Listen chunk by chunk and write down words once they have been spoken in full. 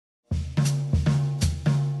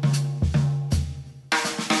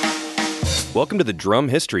Welcome to the Drum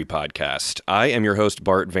History Podcast. I am your host,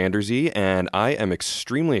 Bart Vanderzee, and I am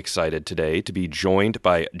extremely excited today to be joined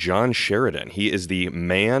by John Sheridan. He is the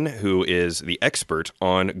man who is the expert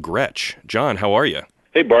on Gretsch. John, how are you?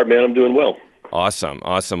 Hey, Bart, man, I'm doing well. Awesome.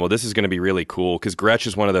 Well, this is going to be really cool because Gretsch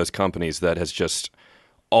is one of those companies that has just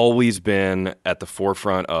always been at the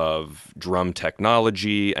forefront of drum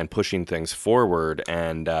technology and pushing things forward.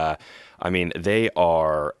 And, they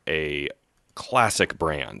are a classic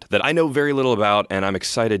brand that I know very little about, and I'm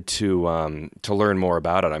excited to learn more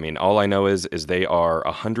about it. I mean, all I know is they are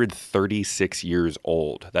 136 years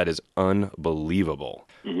old. That is unbelievable.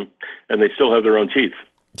 Mm-hmm. And they still have their own teeth.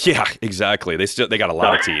 Yeah, exactly. They got a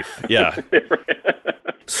lot of teeth. Yeah.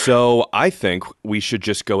 So I think we should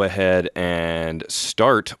just go ahead and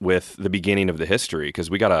start with the beginning of the history because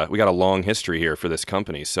we got a long history here for this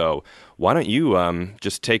company. So why don't you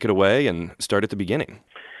just take it away and start at the beginning?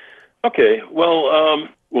 Okay. Well,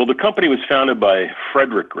 the company was founded by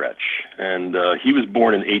Friedrich Gretsch, and he was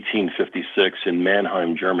born in 1856 in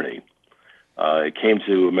Mannheim, Germany. He came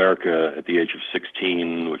to America at the age of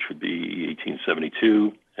 16, which would be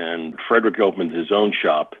 1872. And Frederick opened his own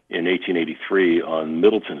shop in 1883 on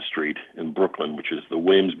Middleton Street in Brooklyn, which is the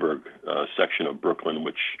Williamsburg section of Brooklyn,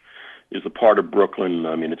 which is the part of Brooklyn.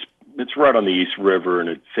 I mean, it's right on the East River, and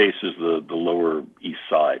it faces the lower East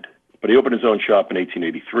Side. But he opened his own shop in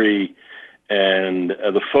 1883, and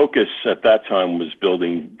the focus at that time was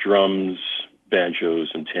building drums, banjos,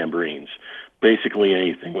 and tambourines, basically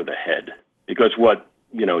anything with a head. Because what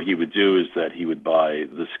he would do is that he would buy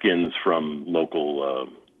the skins from local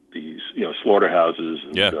slaughterhouses,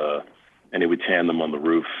 and he would tan them on the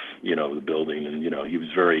roof, of the building, and he was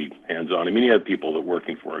very hands-on. I mean, he had people that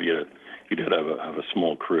working for him. He did have a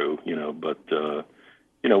small crew, but.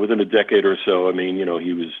 Within a decade or so, I mean,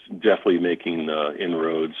 he was definitely making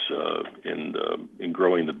inroads in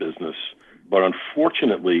growing the business. But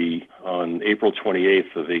unfortunately, on April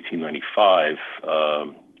 28th of 1895,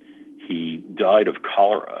 he died of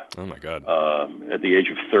cholera. Oh, my God. At the age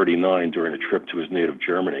of 39 during a trip to his native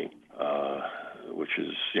Germany, which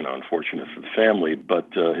is, unfortunate for the family.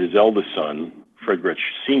 But his eldest son, Friedrich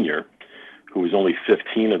Sr., who was only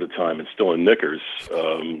 15 at the time and still in knickers,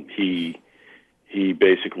 he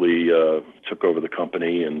basically took over the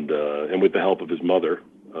company and with the help of his mother,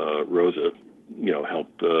 Rosa,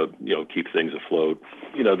 helped keep things afloat.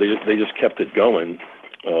 They just kept it going.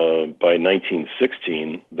 By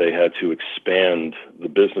 1916, they had to expand the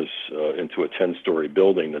business into a 10-story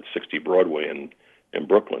building that's 60 Broadway in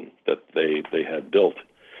Brooklyn that they had built.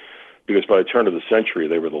 Because by the turn of the century,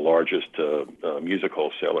 they were the largest music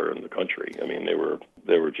wholesaler in the country. I mean, they were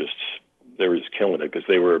just killing it because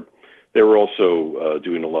they were also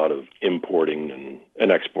doing a lot of importing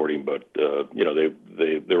and exporting, but there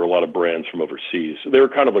were a lot of brands from overseas. So they were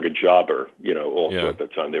kind of like a jobber, also at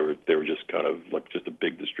that time. They were just kind of like just a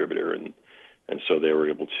big distributor, and so they were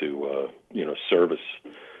able to service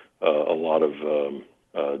a lot of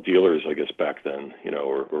dealers, I guess, back then,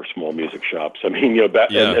 or small music shops. I mean, back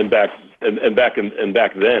then,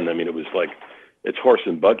 I mean, it was like. It's horse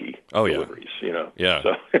and buggy deliveries, Yeah.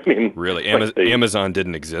 So, I mean, really, Amazon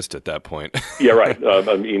didn't exist at that point. Yeah, right.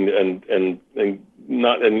 I mean, and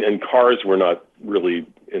cars were not really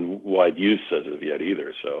in wide use as of yet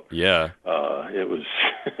either. So yeah, it was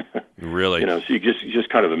really, So you just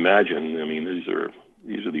kind of imagine. I mean, these are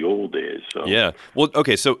the old days. So yeah. Well,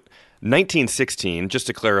 okay, so 1916. Just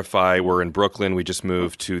to clarify, we're in Brooklyn. We just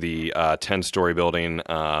moved to the 10-story building.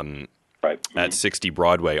 Right. At 60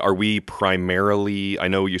 Broadway. Are we primarily, I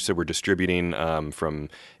know you said we're distributing from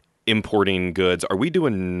importing goods. Are we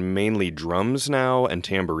doing mainly drums now and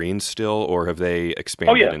tambourines still, or have they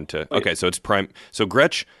expanded into... Okay, so it's so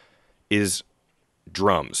Gretsch is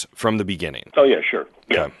drums from the beginning. Oh, yeah, sure.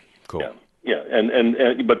 Yeah. Okay, cool. Yeah.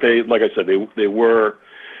 And but they, like I said, they were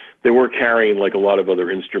carrying like a lot of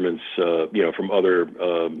other instruments, from other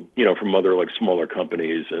like smaller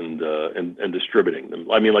companies and distributing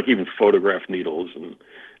them. I mean, like even photograph needles and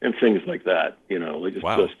things like that.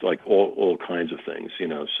 Just like all kinds of things.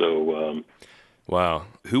 So. Wow.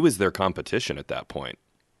 Who was their competition at that point?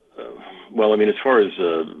 Well, I mean, as far as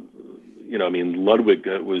Ludwig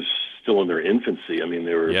was still in their infancy. I mean,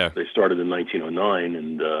 they started in 1909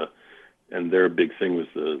 and their big thing was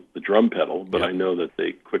the drum pedal, but I know that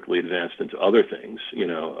they quickly advanced into other things,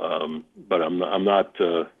 but I'm not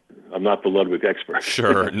the Ludwig expert.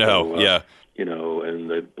 Sure, no, so,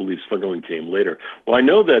 and I believe Slingerland came later. Well, I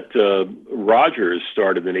know that Rogers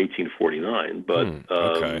started in 1849, but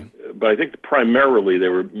I think primarily they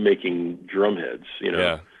were making drum heads,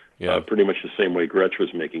 pretty much the same way Gretsch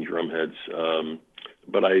was making drum heads.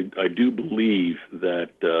 But I do believe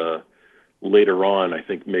that later on, I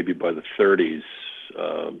think maybe by the 30s,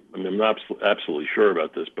 I mean, I'm not absolutely sure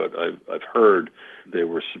about this, but I've heard they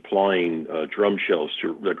were supplying drum shells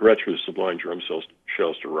that Gretsch was supplying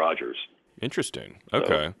shells to Rogers. Interesting.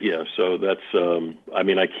 Okay. So, yeah, so that's, I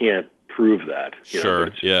mean, I can't prove that. Sure,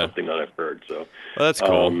 but it's yeah. something that I've heard. So, well, that's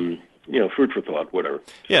cool. Food for thought, whatever.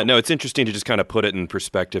 Yeah, no, it's interesting to just kind of put it in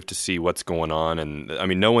perspective to see what's going on. And I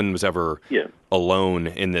mean, no one was ever alone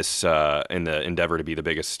in this, in the endeavor to be the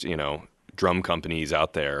biggest, drum companies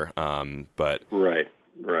out there. But right.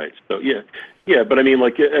 So but I mean,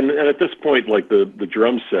 like, and at this point, like the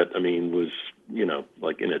drum set, I mean, was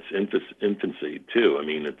like in its infancy too. I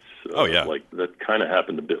mean, it's like that kind of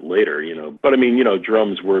happened a bit later, But I mean,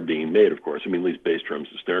 drums were being made, of course. I mean, at least bass drums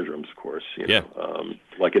and snare drums, of course.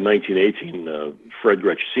 Like in 1918, Fred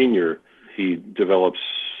Gretsch Sr. he develops,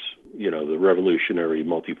 the revolutionary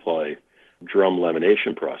multiply drum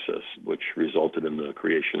lamination process, which resulted in the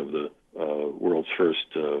creation of the world's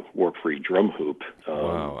first warp-free drum hoop.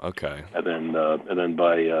 Wow. Okay. And then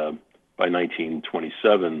by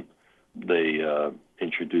 1927, they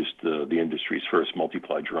introduced the industry's first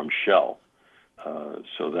multiply drum shell.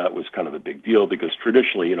 So that was kind of a big deal because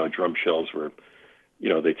traditionally, drum shells were,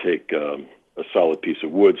 they take a solid piece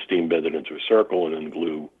of wood, steam bend it into a circle, and then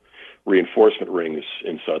glue reinforcement rings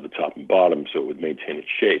inside the top and bottom so it would maintain its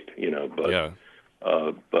shape.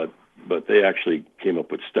 But they actually came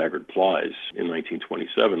up with staggered plies in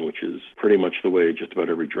 1927, which is pretty much the way just about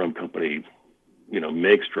every drum company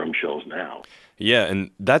makes drum shells now. Yeah, and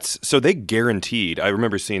so they guaranteed, I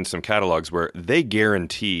remember seeing some catalogs where they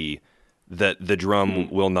guarantee that the drum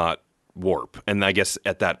will not warp. And I guess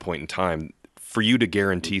at that point in time, for you to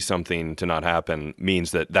guarantee something to not happen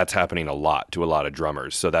means that that's happening a lot to a lot of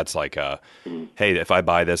drummers. So that's like hey, if I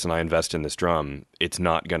buy this and I invest in this drum, it's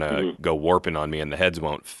not going to go warping on me and the heads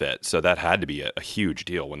won't fit. So that had to be a huge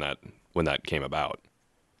deal when that came about.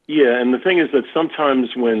 Yeah, and the thing is that sometimes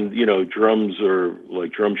when, drums are,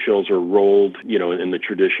 like drum shells are rolled, in the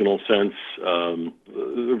traditional sense,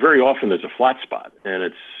 very often there's a flat spot and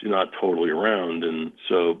it's not totally around. And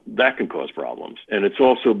so that can cause problems. And it's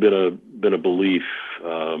also been a belief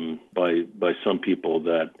by some people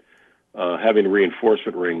that having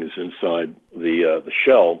reinforcement rings inside the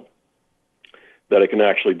shell, that it can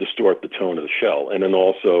actually distort the tone of the shell. And then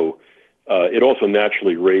also, it also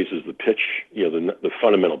naturally raises the pitch, the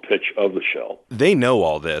fundamental pitch of the shell. They know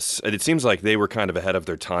all this. It seems like they were kind of ahead of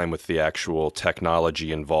their time with the actual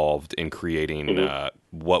technology involved in creating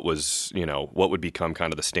what was, what would become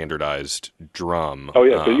kind of the standardized drum. Oh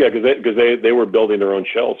yeah, because they were building their own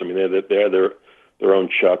shells. I mean, they had their own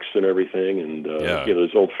chucks and everything, and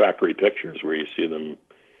there's old factory pictures where you see them,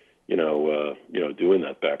 doing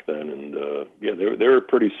that back then, and they were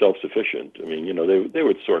pretty self-sufficient. I mean, they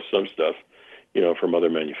would source some stuff, from other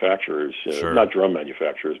manufacturers, not drum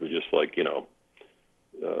manufacturers, but just like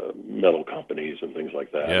metal companies and things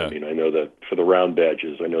like that. Yeah. I mean, I know that for the round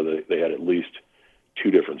badges, I know that they had at least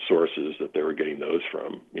 2 different sources that they were getting those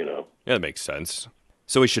from. Yeah, that makes sense.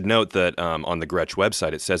 So we should note that on the Gretsch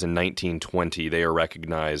website, it says in 1920 they are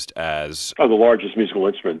recognized as the largest musical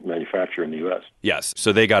instrument manufacturer in the U.S. Yes,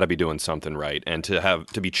 so they got to be doing something right, and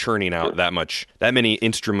to be churning out that many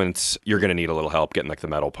instruments, you're going to need a little help getting like the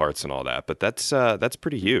metal parts and all that. But that's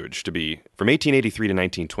pretty huge to be from 1883 to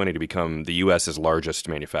 1920 to become the U.S.'s largest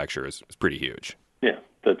manufacturer is pretty huge. Yeah,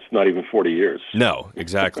 that's not even 40 years. No,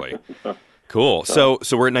 exactly. Cool. So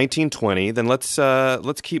we're at 1920. Then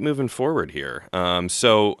let's keep moving forward here.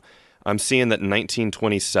 So I'm seeing that in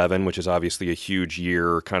 1927, which is obviously a huge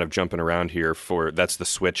year, kind of jumping around here that's the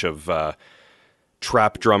switch of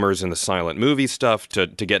trap drummers and the silent movie stuff to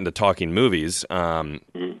get into talking movies.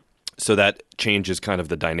 So that changes kind of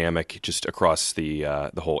the dynamic just across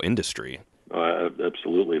the whole industry.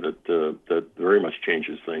 Absolutely, that very much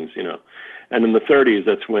changes things, And in the 30s,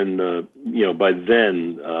 that's when by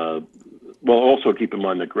then. Well, also keep in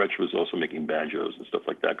mind that Gretsch was also making banjos and stuff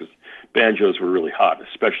like that because banjos were really hot,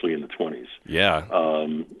 especially in the 20s. Yeah.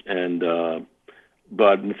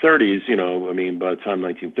 But in the 30s, I mean, by the time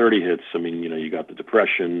 1930 hits, I mean, you got the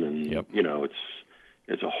Depression, and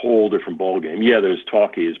it's a whole different ballgame. Yeah, there's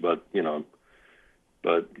talkies, but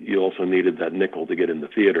but you also needed that nickel to get in the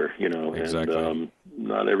theater, Exactly. And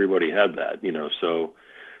not everybody had that, so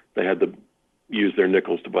they had to use their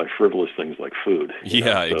nickels to buy frivolous things like food.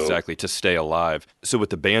 Exactly, to stay alive. So with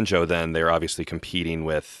the banjo, then, they're obviously competing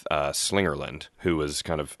with Slingerland, who was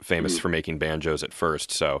kind of famous for making banjos at first.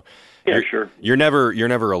 So you're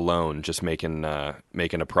never alone just making a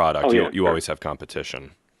product. You always have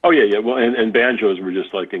competition. Oh, yeah. Well, and banjos were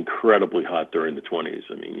just like incredibly hot during the 20s.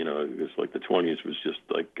 I mean, it was like the 20s was just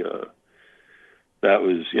like that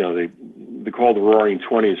was, they called the Roaring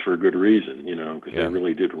Twenties for a good reason, because they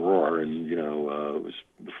really did roar, and it was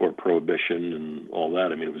before Prohibition and all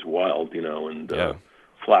that. I mean, it was wild, and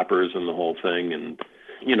flappers and the whole thing, and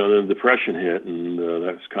then the Depression hit, and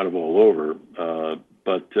that was kind of all over.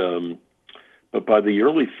 But by the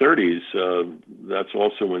early 30s, that's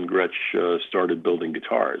also when Gretsch started building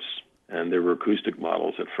guitars. And there were acoustic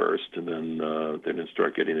models at first, and then they didn't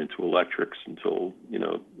start getting into electrics until,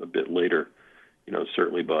 a bit later,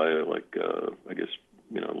 certainly by I guess,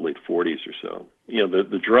 late 40s or so.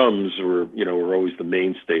 The drums were always the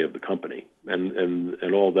mainstay of the company,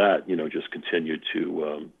 and all that, just continued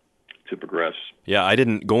to progress. Yeah,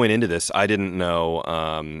 going into this, I didn't know,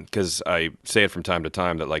 because I say it from time to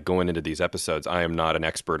time that, like, going into these episodes, I am not an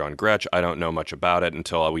expert on Gretsch. I don't know much about it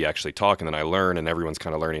until we actually talk, and then I learn, and everyone's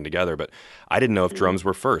kind of learning together. But I didn't know if drums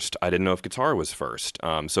were first. I didn't know if guitar was first.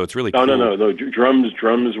 So it's really cool. No.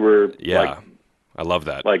 Drums were, I love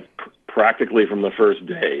that. Like, practically from the first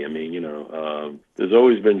day. I mean, there's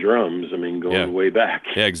always been drums, going way back.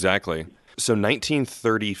 Yeah, exactly. So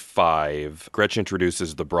 1935, Gretsch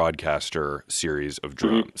introduces the Broadcaster series of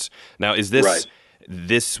drums. Now, is this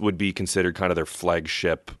this would be considered kind of their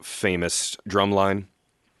flagship, famous drum line?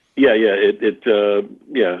 Yeah.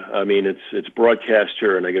 I mean, it's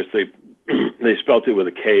Broadcaster, and I guess they spelt it with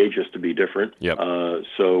a K just to be different. Yep.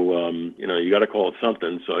 You got to call it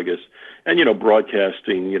something. So I guess, and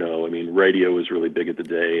broadcasting, radio was really big at the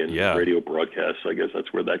day, and radio broadcasts, I guess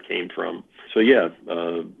that's where that came from. So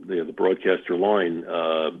the Broadcaster line,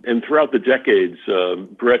 and throughout the decades,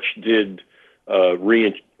 Gretsch did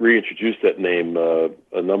reintroduce that name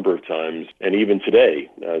a number of times, and even today,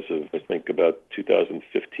 as of I think about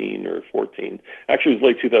 2015 or 14. Actually, it was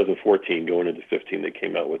late 2014, going into 15, they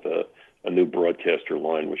came out with a new Broadcaster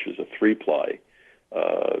line, which is a 3-ply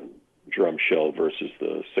drum shell versus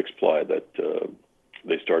the 6-ply that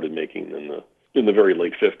they started making in the very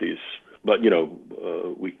late 50s. But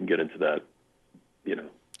we can get into that,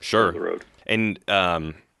 sure, down the road. And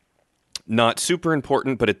not super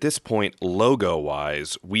important, but at this point,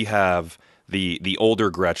 logo-wise, we have the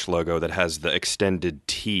older Gretsch logo that has the extended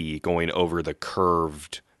T going over the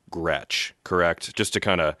curved Gretsch, correct? Just to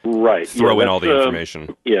kind of throw in all the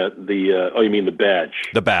information. You mean the badge?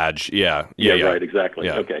 The badge, yeah. Right, exactly.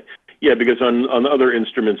 Yeah. Okay. Yeah, because on other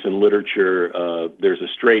instruments in literature, there's a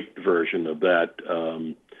straight version of that.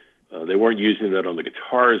 They weren't using that on the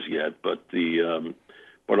guitars yet, but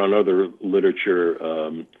on other literature,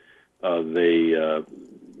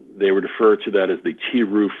 they would refer to that as the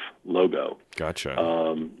T-roof logo. Gotcha.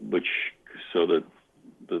 So that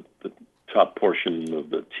the top portion of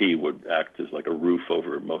the T would act as like a roof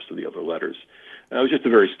over most of the other letters. And it was just a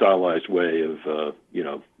very stylized way of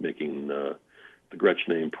making the Gretsch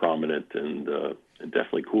name prominent and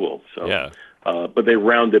definitely cool. So but they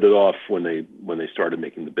rounded it off when they started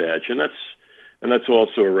making the badge, and that's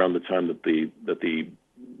also around the time that the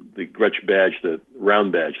Gretsch badge, the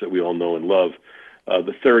round badge that we all know and love,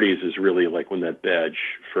 the 30s is really like when that badge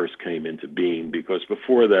first came into being, because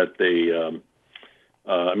before that they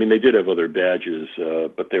did have other badges,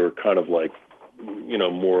 but they were kind of like,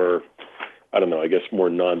 more, I don't know, I guess more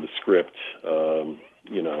nondescript.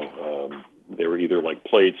 They were either like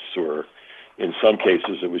plates, or in some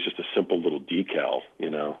cases it was just a simple little decal,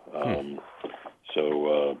 and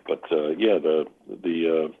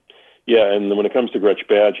then when it comes to Gretsch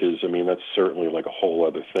badges, that's certainly like a whole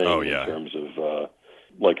other thing. In terms of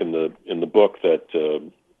like in the book that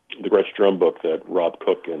the Gretsch drum book that Rob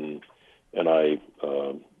Cook and I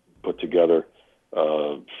put together.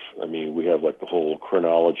 We have like the whole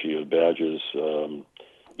chronology of badges, and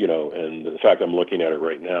in fact, I'm looking at it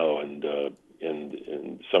right now, and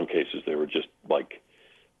in some cases they were just like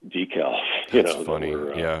decals. That's funny.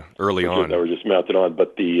 Early on, that were just mounted on.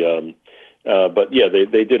 But they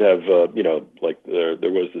did have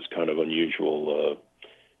there was this kind of unusual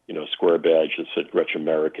square badge that said Gretsch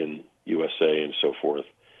American USA and so forth.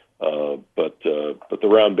 But the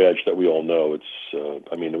round badge that we all know, it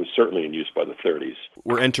was certainly in use by the 30s.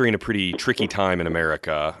 We're entering a pretty tricky time in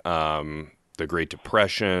America. The Great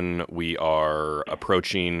Depression. We are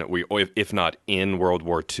approaching, if not in World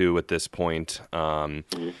War II at this point. And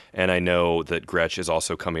I know that Gretsch is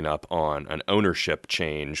also coming up on an ownership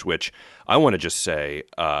change, which I want to just say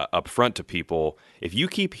up front to people, if you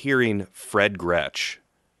keep hearing Fred Gretsch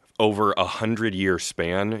over 100-year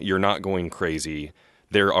span, you're not going crazy.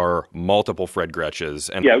 There are multiple Fred Gretsches,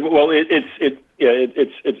 and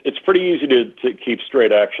it's pretty easy to keep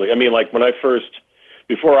straight. Actually,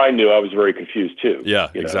 before I knew, I was very confused too. Yeah,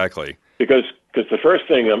 exactly. Because Because the first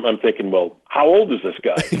thing I'm thinking, well, how old is this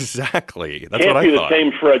guy? Exactly. That's Can't what I be thought. the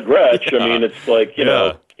same Fred Gretsch. Yeah. I mean, it's like, you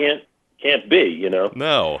know, can't be, you know.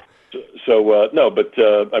 No. So no, but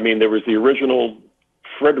I mean, there was the original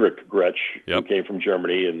Friedrich Gretsch, who Yep. came from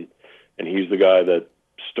Germany, and he's the guy that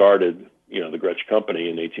started, you know, the Gretsch Company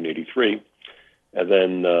in 1883. And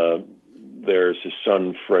then there's his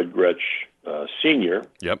son, Fred Gretsch Sr.,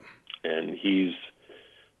 Yep. and he's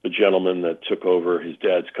the gentleman that took over his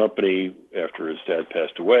dad's company after his dad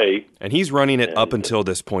passed away. And he's running it up until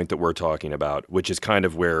this point that we're talking about, which is kind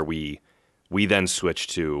of where we then switch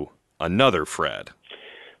to another Fred.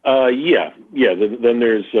 Yeah. Then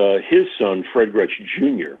there's his son, Fred Gretsch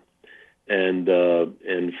Jr., and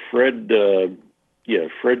Fred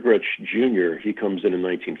Gretsch Jr. He comes in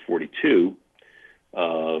 1942,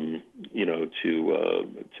 you know, to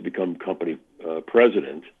become company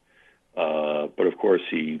president. But of course,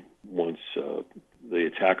 once the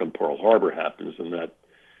attack on Pearl Harbor happens, and that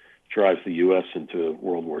drives the U.S. into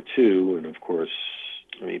World War II. And of course,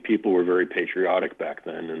 I mean, people were very patriotic back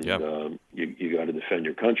then, and Yep. You got to defend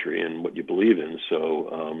your country and what you believe in.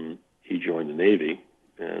 So he joined the Navy,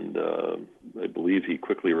 and I believe he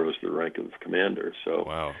quickly rose to the rank of commander. So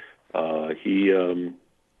Wow. he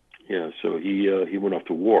went off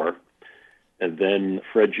to war, and then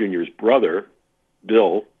Fred Jr.'s brother,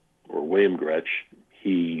 Bill, or William Gretsch,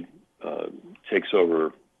 he takes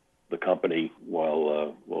over the company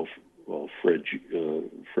while Fred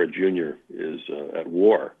Jr. is at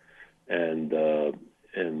war, and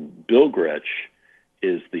Bill Gretsch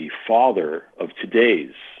is the father of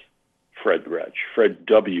today's Fred Gretsch, Fred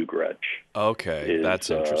W. Gretsch. Okay, that's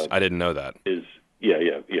interesting. I didn't know that.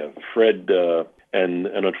 Fred, and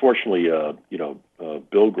unfortunately,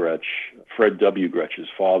 Bill Gretsch, Fred W. Gretsch's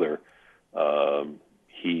father,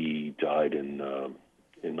 he died in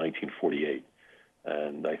 1948,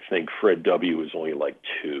 and I think Fred W. was only like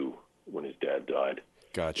 2 when his dad died.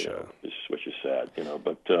 Gotcha. You know, which is sad, you know.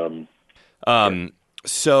 But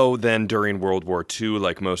so then during World War II,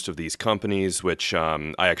 like most of these companies, which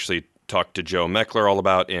I actually talked to Joe Meckler all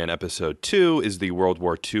about in episode 2, is the World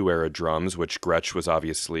War II era drums, which Gretsch was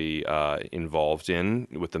obviously involved in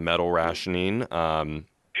with the metal rationing.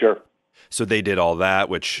 Sure. So they did all that,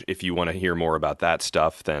 which if you want to hear more about that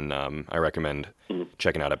stuff, then I recommend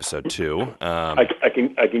checking out episode 2. I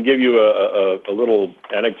can give you a little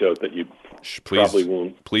anecdote that you probably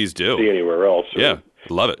won't see anywhere else. Yeah,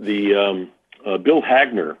 love it. The Bill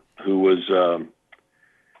Hagner, who was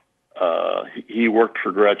he worked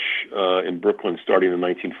for Gretsch in Brooklyn starting in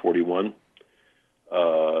 1941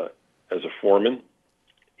 as a foreman.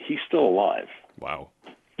 He's still alive. Wow.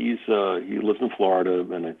 He lives in Florida,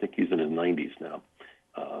 and I think he's in his 90s now.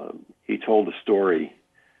 He told a story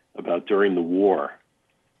about during the war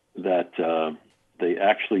that they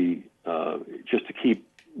actually, just to keep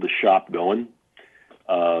the shop going,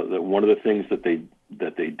 that one of the things that they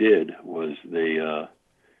did was they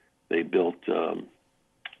built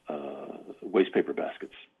waste paper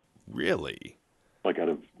baskets. Really? Like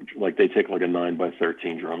they take like a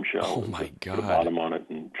 9x13 drum shell. Oh my God! Put a bottom on it,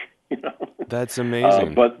 and you know. That's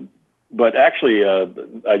amazing. But actually,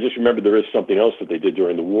 I just remembered there is something else that they did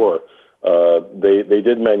during the war. They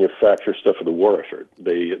did manufacture stuff for the war effort.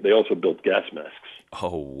 They also built gas masks.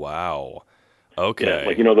 Oh wow! Okay. Yeah,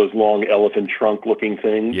 like those long elephant trunk looking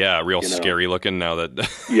things. Yeah, real scary looking now that.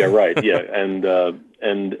 Yeah, right. Yeah, and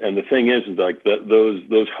the thing is like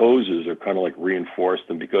those hoses are kind of like reinforced,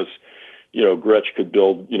 and because Gretsch could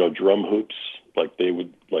build drum hoops, like they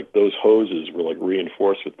would, like those hoses were like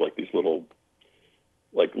reinforced with like these little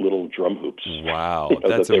drum hoops. Wow, that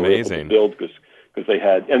that's they amazing. Were able to build because they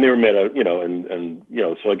had, and they were made out,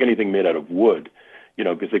 so like anything made out of wood,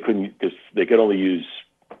 because they could only use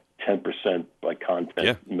 10% by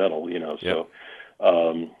content metal, so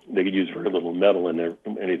they could use very little metal in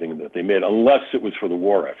anything that they made, unless it was for the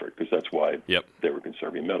war effort, because that's why they were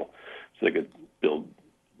conserving metal, so they could build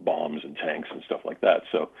bombs and tanks and stuff like that.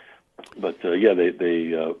 So, but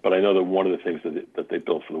but I know that one of the things that they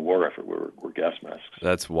built for the war effort were gas masks.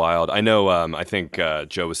 That's wild. I know. I think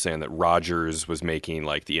Joe was saying that Rogers was making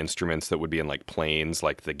like the instruments that would be in like planes,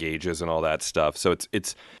 like the gauges and all that stuff. So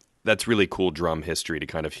that's really cool drum history to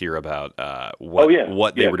kind of hear about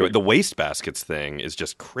what they were doing. The waste baskets thing is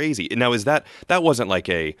just crazy. Now, is that wasn't like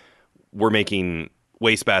we're making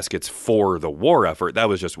waste baskets for the war effort? That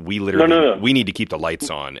was just we need to keep the lights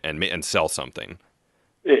on and sell something.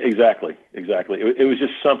 Exactly. It was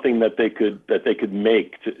just something that they could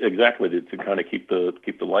make to kind of keep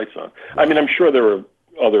the lights on. Wow. I mean, I'm sure there were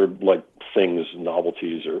other like things,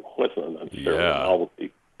 novelties, or what's not necessarily a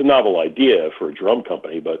novelty. A novel idea for a drum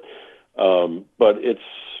company, but it's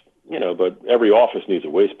but every office needs a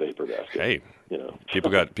waste paper basket. Hey, you know,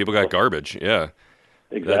 people got garbage. Yeah,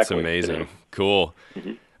 exactly. that's amazing. Cool.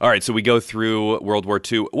 Mm-hmm. All right, so we go through World War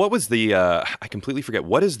II. What was the? I completely forget.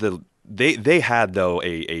 What is the? They had though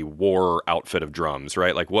a war outfit of drums,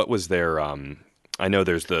 right? Like what was their? I know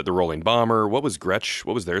there's the rolling bomber. What was Gretsch?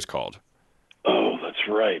 What was theirs called? Oh, that's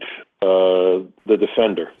right. The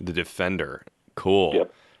Defender. The Defender. Cool.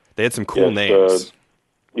 Yep. They had some cool names.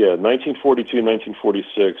 1942,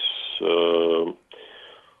 1946.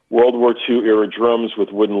 World War II era drums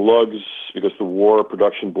with wooden lugs, because the War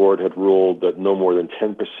Production Board had ruled that no more than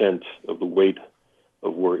 10% of the weight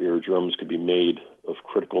of war era drums could be made of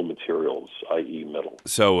critical materials, i.e. metal.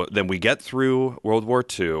 So then we get through World War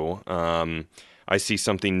II. I see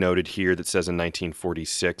something noted here that says in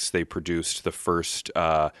 1946 they produced the first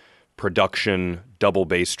production double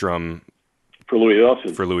bass drum for Louis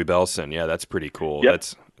Bellson. For Louis Bellson, yeah, that's pretty cool. Yep.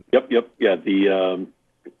 Yep. Yeah, the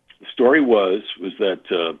story was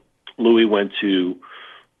that Louis went to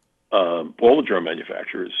all the drum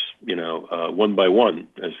manufacturers, one by one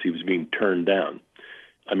as he was being turned down.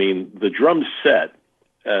 I mean, the drum set,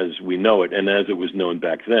 as we know it, and as it was known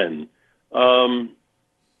back then,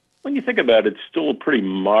 when you think about it, it's still a pretty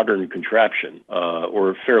modern contraption,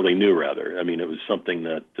 or fairly new, rather. I mean, it was something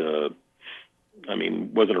that,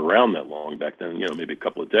 wasn't around that long back then, maybe a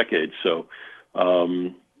couple of decades. So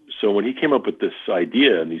when he came up with this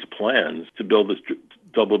idea and these plans to build this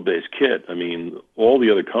double bass kit, I mean, all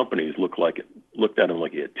the other companies looked at him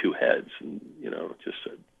like he had two heads, and just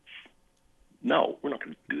said, "No, we're not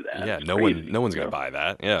going to do that." Yeah, no one's going to buy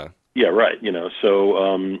that. Yeah. Yeah, right.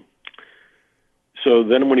 So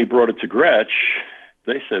then when he brought it to Gretsch,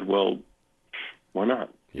 they said, "Well, why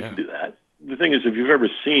not? You can do that." The thing is, if you've ever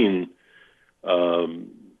seen,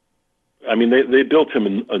 they built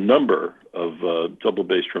him a number of double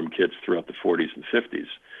bass drum kits throughout the 40s and 50s.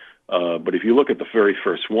 But if you look at the very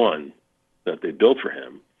first one that they built for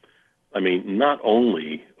him, I mean, not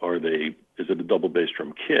only is it a double bass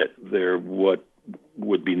drum kit, they're what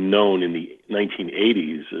would be known in the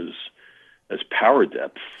 1980s as power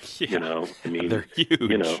depth. Yeah. They're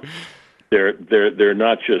huge. They're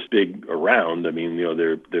not just big around. I mean,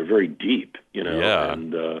 they're very deep. Yeah.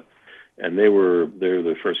 And they're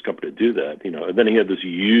the first company to do that. And then he had this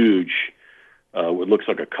huge, what looks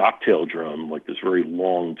like a cocktail drum, like this very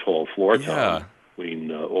long, tall floor tom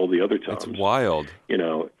between all the other toms. It's wild.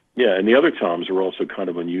 Yeah, and the other toms were also kind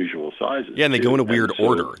of unusual sizes. Yeah, and they go in a weird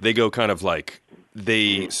order. They go kind of like,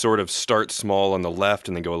 they sort of start small on the left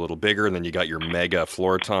and then go a little bigger, and then you got your mega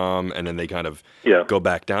floor tom, and then they kind of go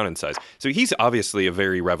back down in size. So he's obviously a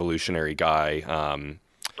very revolutionary guy.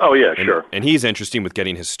 Oh, yeah, sure. And he's interesting with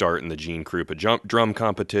getting his start in the Gene Krupa drum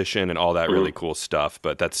competition and all that really cool stuff.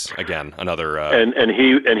 But that's, again, another... And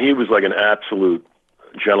he was like an absolute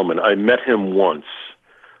gentleman. I met him once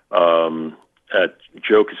at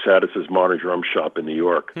Joe Casadas' Modern Drum Shop in New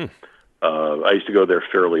York. I used to go there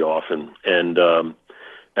fairly often. And I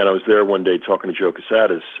was there one day talking to Joe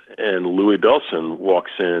Casadas, and Louis Bellson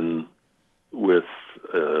walks in with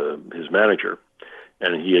his manager.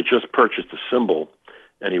 And he had just purchased a cymbal,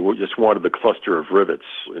 and he just wanted the cluster of rivets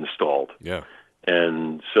installed. Yeah.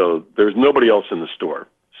 And so there's nobody else in the store.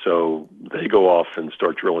 So they go off and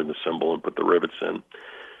start drilling the cymbal and put the rivets in.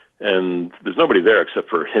 And there's nobody there except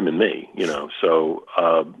for him and me, So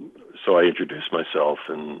I introduce myself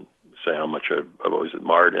and say how much I've always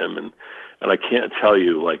admired him. And I can't tell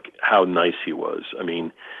you, like, how nice he was. I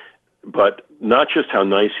mean, but not just how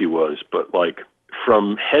nice he was, but, like,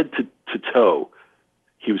 from head to toe,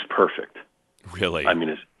 he was perfect. Really? I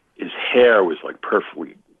mean, his hair was like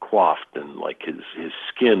perfectly coiffed, and like his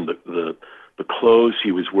skin, the clothes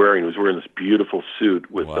he was wearing this beautiful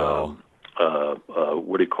suit with wow.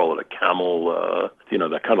 What do you call it? A camel,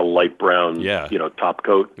 that kind of light brown, top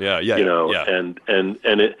coat. Yeah.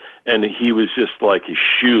 And he was just like, his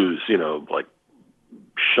shoes, like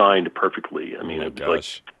shined perfectly. I mean,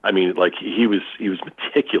 he was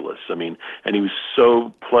meticulous. I mean, and he was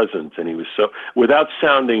so pleasant, and he was so, without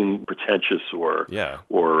sounding pretentious or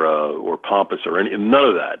pompous or none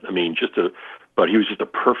of that. I mean, but he was just a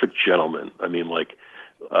perfect gentleman. I mean, like,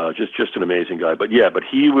 just an amazing guy. But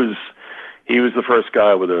he was the first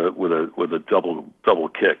guy with a double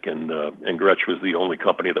kick, and Gretsch was the only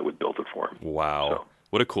company that would build it for him. Wow. So.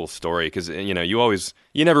 What a cool story, because you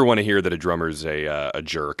never want to hear that a drummer's a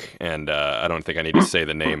jerk, and I don't think I need to say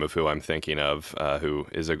the name of who I'm thinking of, who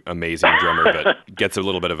is an amazing drummer but gets a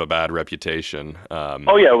little bit of a bad reputation.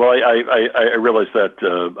 Oh yeah, well I realize that.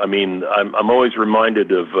 I mean, I'm always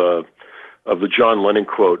reminded of the John Lennon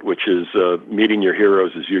quote, which is "Meeting your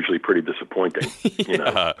heroes is usually pretty disappointing."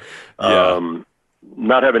 Yeah.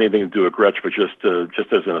 not have anything to do with Gretsch, but just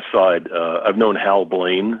as an aside, I've known Hal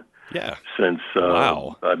Blaine since.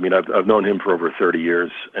 Wow. I mean, I've known him for over 30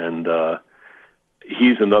 years, and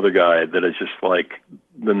he's another guy that is just like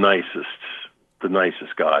the nicest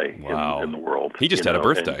guy in the world. He just had a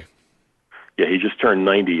birthday. And, yeah, he just turned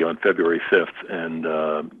 90 on February 5th, and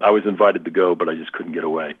I was invited to go, but I just couldn't get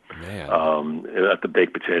away. Man. At the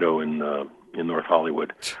Baked Potato in North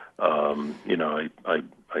Hollywood. You know, I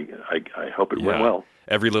hope it went well.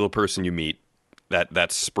 Every little person you meet,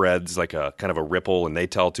 that spreads like a kind of a ripple, and they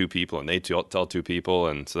tell two people, and they tell two people,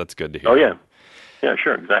 and so that's good to hear. Oh, yeah. Yeah,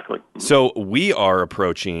 sure, exactly. So we are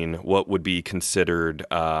approaching what would be considered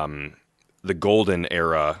the golden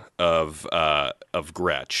era of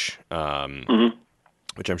Gretsch,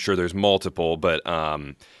 which I'm sure there's multiple, but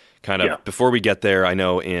before we get there, I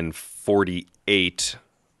know in 48,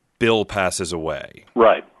 Bill passes away.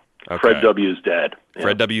 Right. Okay. Fred W.'s dad. Yeah.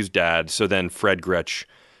 Fred W.'s dad. So then Fred Gretsch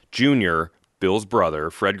Jr., Bill's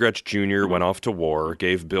brother, Fred Gretsch Jr. went off to war,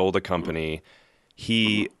 gave Bill the company.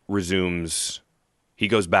 He he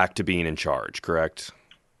goes back to being in charge, correct?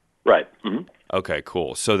 Right. Okay,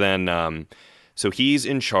 cool. So then, so he's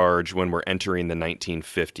in charge when we're entering the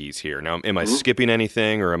 1950s here. Now, am I skipping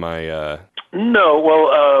anything, or am I? No.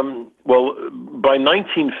 Well, by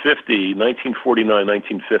 1950, 1949,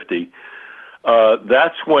 1950,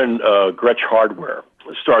 that's when Gretsch hardware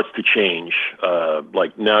starts to change.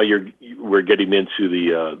 Like now, we're getting into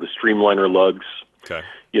the streamliner lugs. Okay.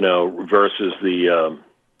 You know, versus the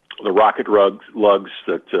rocket lugs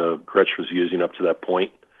that Gretsch was using up to that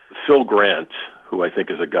point. Phil Grant, who I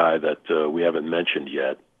think is a guy that we haven't mentioned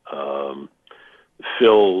yet.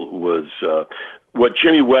 Phil was what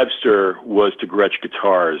Jimmy Webster was to Gretsch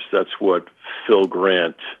guitars. That's what Phil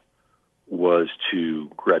Grant was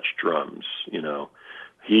to Gretsch drums. You know,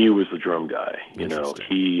 he was the drum guy. You know,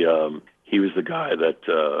 he was the guy that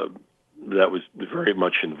was very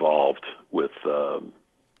much involved with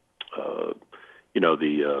you know,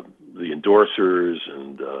 the endorsers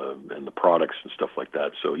and the products and stuff like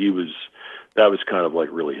that. So that was kind of like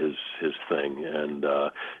really his thing,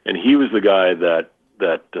 and he was the guy that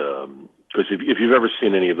because if you've ever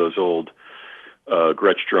seen any of those old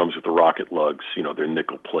Gretsch drums with the rocket lugs, you know, they're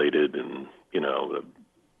nickel plated, and you know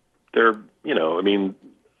they're I mean,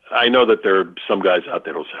 I know that there are some guys out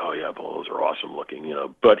there who'll say, oh yeah, well, those are awesome looking, you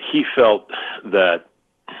know, but he felt that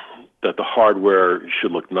the hardware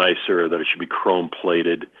should look nicer, that it should be chrome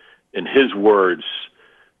plated. In his words,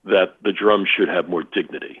 that the drums should have more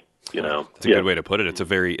dignity. You know, it's a good way to put it. It's a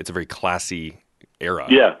very classy era.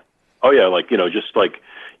 Yeah. Oh yeah. Like, you know, just like,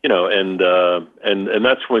 you know, and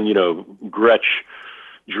that's when, you know, Gretsch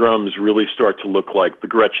drums really start to look like the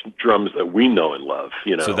Gretsch drums that we know and love.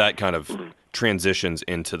 You know, so that kind of transitions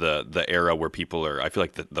into the era where people are. I feel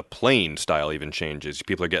like the playing style even changes.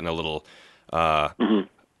 People are getting a little.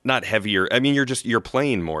 Not heavier. I mean, you're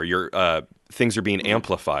playing more. Things are being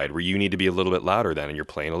amplified where you need to be a little bit louder then, and you're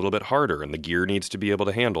playing a little bit harder, and the gear needs to be able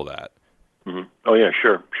to handle that. Oh yeah,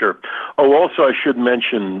 sure. Oh, also I should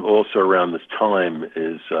mention also around this time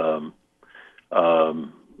is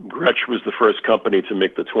Gretsch was the first company to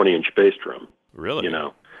make the 20-inch bass drum. Really? You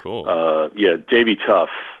know. Cool. Yeah, Davey Tuff.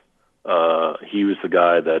 He was the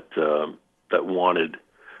guy that wanted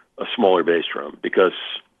a smaller bass drum because.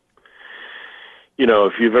 You know,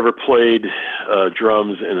 if you've ever played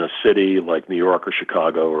drums in a city like New York or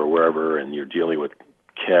Chicago or wherever, and you're dealing with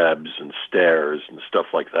cabs and stairs and stuff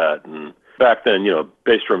like that, and back then, you know,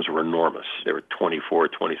 bass drums were enormous. They were 24,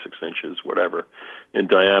 26 inches, whatever, in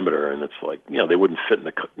diameter, and it's like, you know, they wouldn't fit in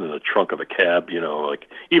the trunk of a cab, you know, like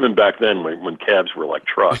even back then when cabs were like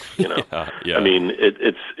trucks, you know. Yeah. I mean,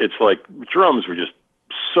 it's like drums were just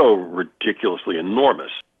so ridiculously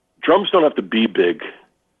enormous. Drums don't have to be big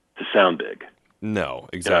to sound big. No,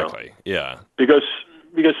 exactly. You know? Yeah. Because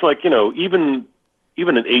like, you know, even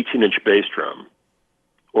an 18-inch bass drum,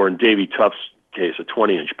 or in Davey Tuff's case, a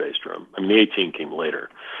 20-inch bass drum. I mean, the 18 came later,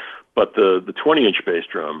 but the 20-inch bass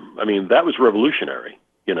drum, I mean, that was revolutionary,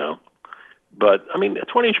 you know. But I mean, a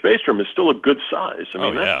 20-inch bass drum is still a good size. I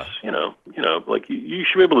mean, that's, you know, like you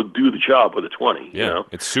should be able to do the job with a 20. Yeah, you know?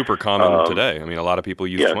 It's super common today. I mean, a lot of people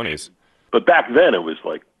use 20s. But back then it was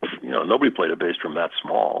like, you know, nobody played a bass drum that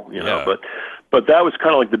small, you know. But that was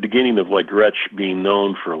kind of like the beginning of like Gretsch being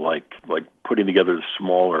known for like putting together the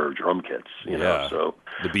smaller drum kits, you know. So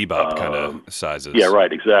the bebop kind of sizes. Yeah,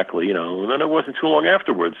 right, exactly. You know, and then it wasn't too long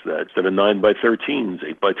afterwards that instead of 9x13s,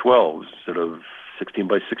 8x12s, instead of 16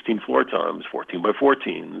 by 16 floor toms, 14 by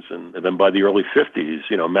 14s, and then by the early 50s,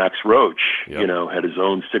 Max Roach, had his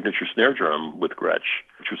own signature snare drum with Gretsch,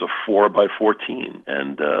 which was a 4 by 14,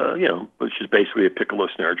 and which is basically a piccolo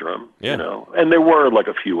snare drum, and there were like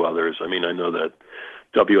a few others. I mean, I know that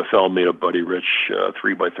WFL made a Buddy Rich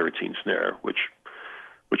 3 by 13 snare, which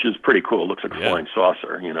is pretty cool. It looks like a flying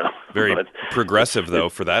saucer, Very progressive, though,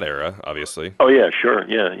 for that era, obviously. Oh, yeah, sure.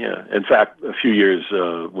 Yeah. In fact, a few years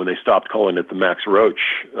when they stopped calling it the Max Roach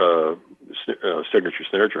signature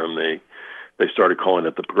snare drum, they started calling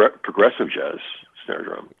it the progressive jazz snare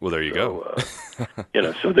drum. Well, there you go.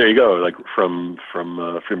 So there you go. Like from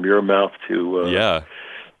your mouth to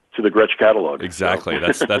the Gretsch catalog. Exactly.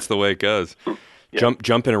 So. That's the way it goes. Yeah.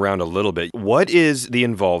 Jumping around a little bit, what is the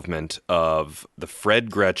involvement of the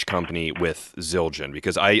Fred Gretsch Company with Zildjian?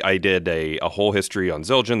 Because I did a whole history on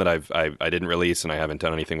Zildjian that I didn't release, and I haven't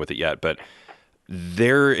done anything with it yet. But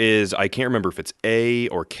there is, I can't remember if it's A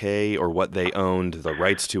or K or what they owned the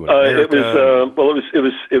rights to in America. It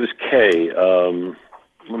was K.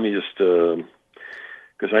 Let me just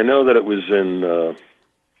because I know that it was in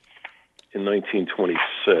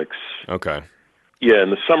 1926. Okay. Yeah,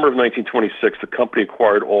 in the summer of 1926, the company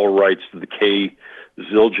acquired all rights to the K.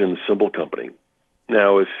 Zildjian Cymbal Company.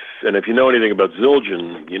 Now, if you know anything about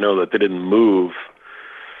Zildjian, you know that they didn't move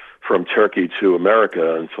from Turkey to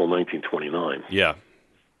America until 1929. Yeah,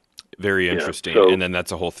 very interesting. So, and then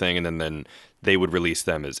that's a whole thing, and then they would release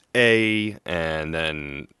them as A, and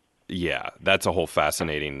then, that's a whole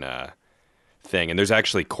fascinating thing. And there's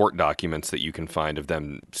actually court documents that you can find of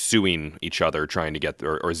them suing each other, trying to get,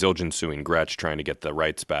 or Zildjian suing Gretsch, trying to get the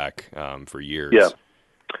rights back for years. Yeah.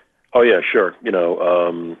 Oh yeah, sure. In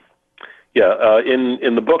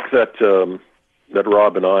the book that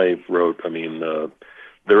Rob and I wrote, I mean,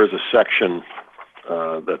 there is a section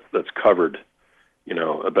that's covered,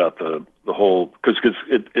 about the whole, because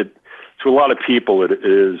it to a lot of people it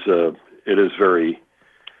is very,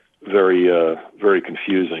 very, very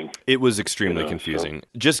confusing. It was extremely confusing.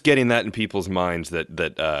 So. Just getting that in people's minds that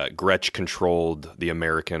Gretsch controlled the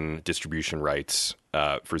American distribution rights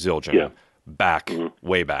for Zildjian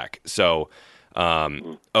way back. So,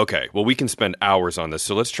 okay, well, we can spend hours on this.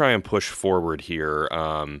 So let's try and push forward here.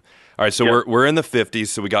 All right, so we're in the 50s.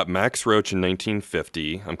 So we got Max Roach in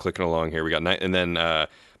 1950. I'm clicking along here. We got and then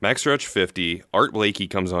Max Roach 50. Art Blakey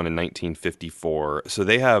comes on in 1954. So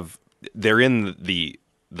they're in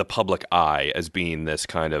the public eye as being this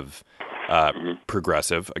kind of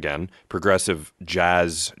progressive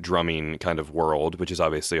jazz drumming kind of world, which is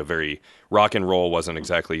obviously a very rock and roll wasn't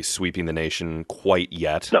exactly sweeping the nation quite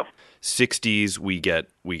yet. No. 60s we're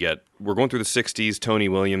going through the 60s. Tony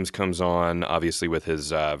Williams comes on, obviously with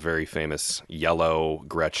his very famous yellow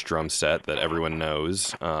Gretsch drum set that everyone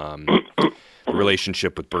knows. The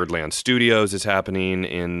relationship with Birdland Studios is happening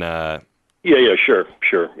in Sure.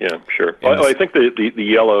 I think the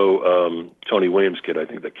yellow Tony Williams kid, I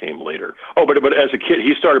think that came later. Oh, but as a kid,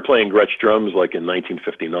 he started playing Gretsch drums like in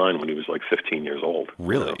 1959 when he was like 15 years old.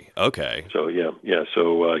 Really? Okay. So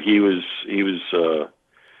So he was.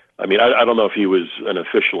 I mean, I don't know if he was an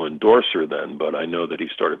official endorser then, but I know that he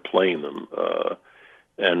started playing them.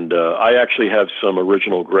 And I actually have some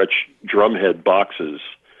original Gretsch drumhead boxes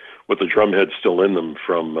with the drumhead still in them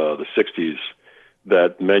from the 60s.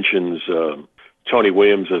 That mentions Tony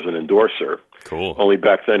Williams as an endorser. Cool. Only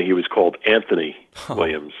back then he was called Anthony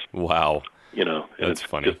Williams. Wow. That's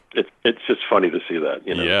funny. It's just funny to see that.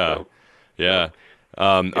 Yeah.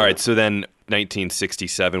 All right. So then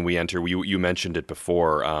 1967 we enter. You mentioned it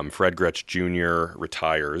before. Fred Gretsch Jr.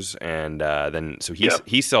 retires, and then so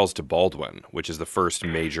he sells to Baldwin, which is the first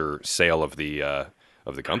major sale of the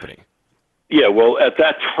company. Yeah, well, at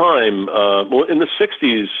that time, in the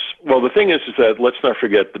 60s, the thing is that let's not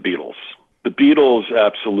forget the Beatles. The Beatles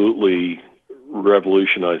absolutely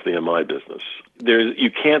revolutionized the MI business.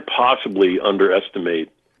 You can't possibly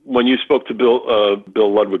underestimate, when you spoke to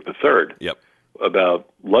Bill Ludwig III about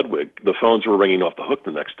Ludwig, the phones were ringing off the hook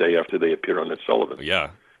the next day after they appeared on Ed Sullivan. Yeah.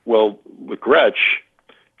 Well, with Gretsch,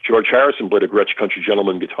 George Harrison played a Gretsch Country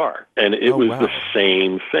Gentleman guitar, and it was the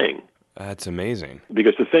same thing. That's amazing.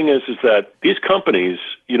 Because the thing is that these companies,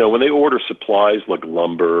 when they order supplies like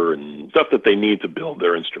lumber and stuff that they need to build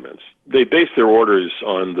their instruments, they base their orders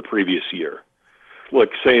on the previous year.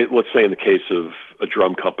 Let's say in the case of a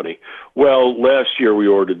drum company, last year we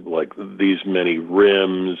ordered like these many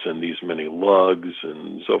rims and these many lugs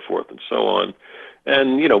and so forth and so on.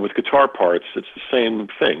 And, with guitar parts, it's the same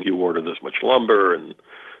thing. You order this much lumber and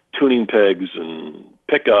tuning pegs and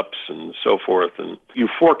pickups and so forth, and you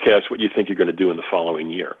forecast what you think you're going to do in the following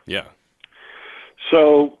year. Yeah.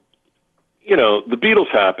 So, the Beatles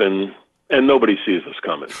happen, and nobody sees this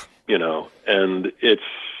coming, and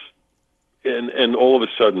and all of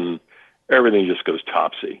a sudden everything just goes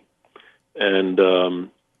topsy. And,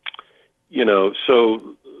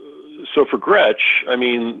 so for Gretsch, I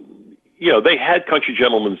mean, they had Country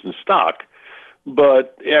Gentlemen's in stock,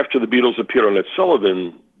 but after the Beatles appeared on Ed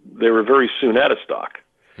Sullivan, they were very soon out of stock.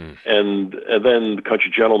 And then the Country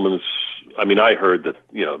Gentlemen's, I mean, I heard that,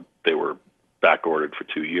 they were back ordered for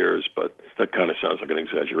 2 years, but that kind of sounds like an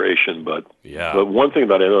exaggeration. But one thing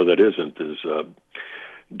that I know that isn't is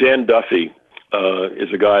Dan Duffy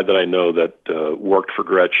is a guy that I know that worked for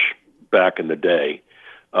Gretsch back in the day,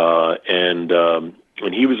 and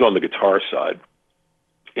he was on the guitar side,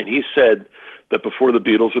 and he said that before the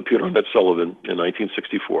Beatles appeared on Ed Sullivan in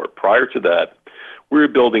 1964, prior to that, we were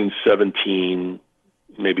building 17,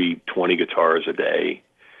 maybe 20 guitars a day,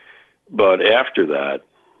 but after that,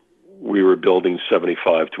 we were building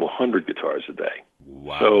 75 to 100 guitars a day.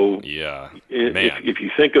 Wow. So if you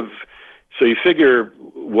think of, so you figure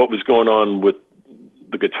what was going on with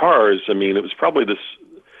the guitars, I mean, it was probably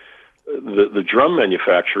the drum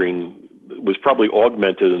manufacturing was probably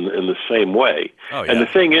augmented in the same way. Oh, yeah. And the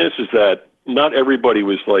thing is that not everybody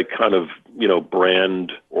was like kind of,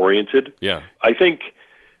 brand oriented. Yeah. I think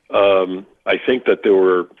that there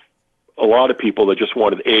were a lot of people that just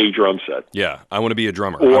wanted a drum set. Yeah, I want to be a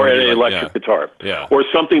drummer. Or an electric guitar. Yeah. Or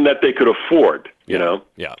something that they could afford, you know?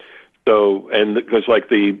 Yeah. So, and because like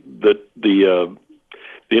the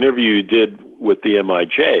interview you did with the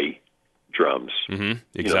MIJ drums,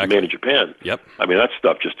 Exactly. made in Japan. Yep. I mean, that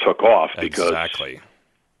stuff just took off because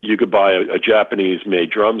you could buy a Japanese-made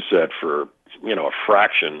drum set for, a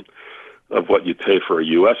fraction of what you pay for a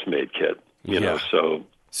U.S.-made kit, you know,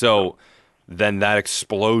 So then that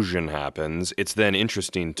explosion happens. It's then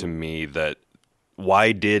interesting to me that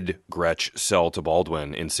why did sell to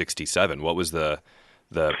Baldwin in '67? What was the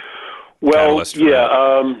catalyst for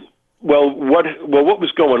that? What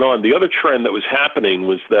was going on? The other trend that was happening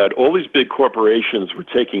was that all these big corporations were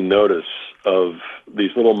taking notice of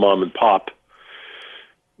these little mom and pop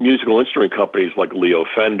musical instrument companies like Leo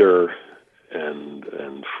Fender and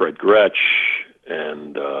Fred Gretsch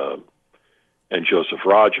and Joseph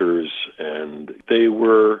Rogers, and they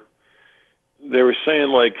were saying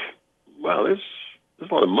like, wow, there's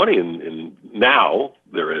a lot of money in now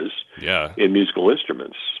there is in musical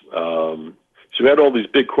instruments. So we had all these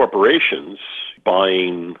big corporations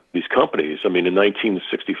buying these companies. I mean, in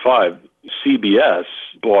 1965, CBS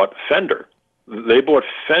bought Fender. They bought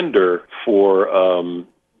Fender for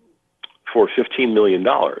 $15 million.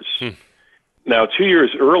 Now, 2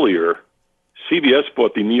 years earlier, CBS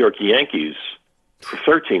bought the New York Yankees for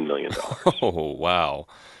 $13 million. Oh, wow.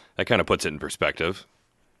 That kind of puts it in perspective.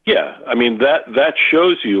 Yeah, I mean, that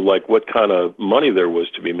shows you like what kind of money there was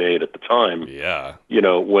to be made at the time. Yeah.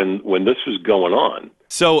 When this was going on.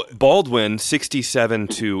 So Baldwin, 67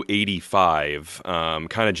 to 85,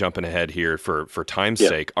 kind of jumping ahead here for time's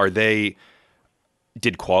sake.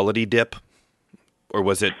 Did quality dip, or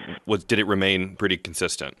did it remain pretty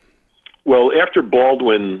consistent? Well, after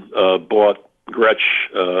Baldwin bought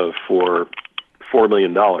Gretsch for $4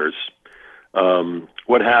 million,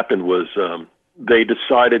 what happened was they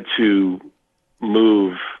decided to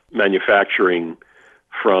move manufacturing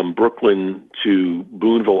from Brooklyn to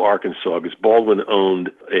Boonville, Arkansas, because Baldwin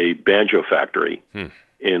owned a banjo factory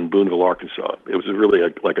in Boonville, Arkansas. It was really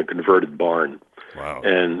like a converted barn. Wow.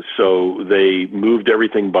 And so they moved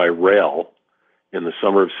everything by rail in the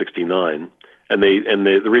summer of '69. And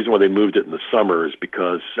the reason why they moved it in the summer is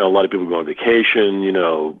because a lot of people go on vacation,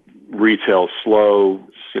 retail's slow,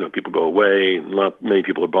 people go away, not many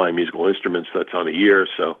people are buying musical instruments that time of year,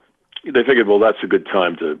 so they figured, well, that's a good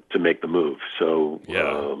time to make the move. So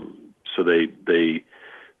so they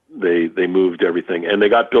moved everything, and they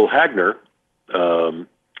got Bill Hagner to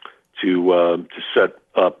set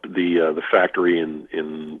up the factory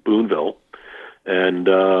in Boonville, and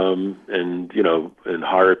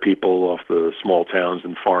hire people off the small towns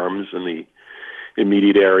and farms in the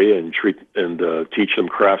immediate area and teach them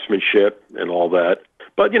craftsmanship and all that.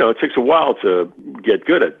 But it takes a while to get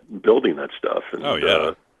good at building that stuff. And,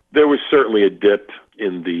 there was certainly a dip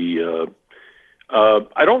in the.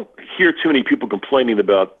 I don't hear too many people complaining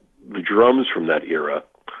about the drums from that era.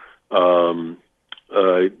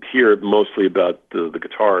 I hear mostly about the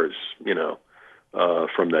guitars,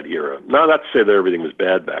 from that era. Now, not to say that everything was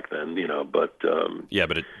bad back then, but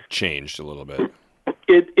but it changed a little bit.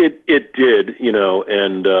 It did,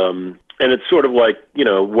 and it's sort of like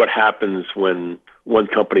what happens when one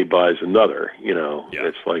company buys another.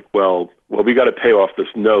 It's like, well, we got to pay off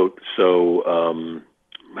this note, so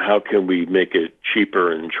how can we make it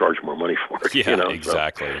cheaper and charge more money for it? Yeah,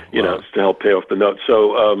 exactly. So, you know, to help pay off the note.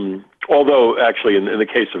 So, although actually in the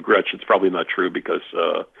case of Gretsch, it's probably not true because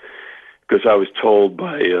I was told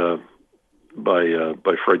by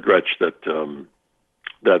Fred Gretsch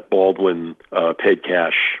that Baldwin paid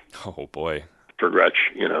cash. Oh boy. For Gretsch,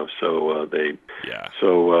 you know, so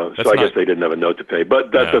so I guess they didn't have a note to pay,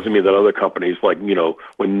 but that doesn't mean that other companies, like, you know,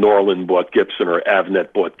 when Norland bought Gibson or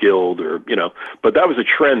Avnet bought Guild, or, you know, but that was a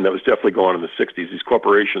trend that was definitely going on in the 60s. These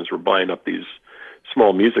corporations were buying up these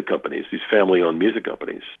small music companies, these family-owned music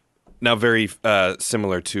companies. Now, very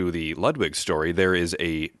similar to the Ludwig story, there is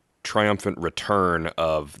a triumphant return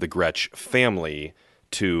of the Gretsch family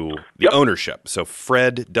to the ownership. So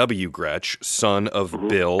Fred W. Gretsch, son of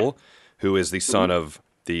Bill, who is the son of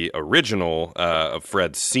the original of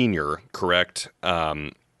Fred Sr., correct?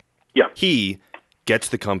 He gets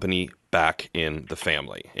the company back in the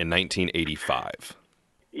family in 1985.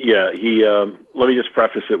 Yeah, he. Let me just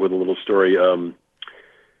preface it with a little story. In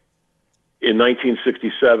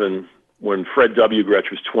 1967, when Fred W.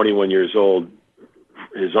 Gretsch was 21 years old,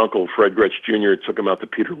 his uncle, Fred Gretsch Jr., took him out to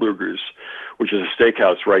Peter Luger's, which is a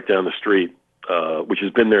steakhouse right down the street, which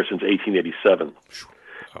has been there since 1887.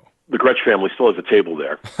 The Gretsch family still has a table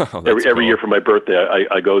there. Every year for my birthday,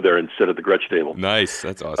 I go there and sit at the Gretsch table. Nice,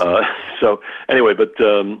 that's awesome. So anyway, but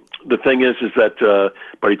the thing is that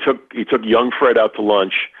but he took young Fred out to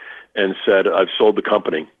lunch and said, "I've sold the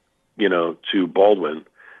company, you know, to Baldwin,"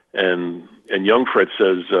 and young Fred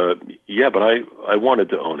says, "Yeah, but I wanted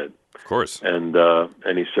to own it." Of course. And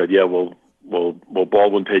he said, "Yeah, well,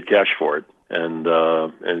 Baldwin paid cash for it," and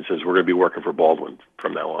he says, "We're going to be working for Baldwin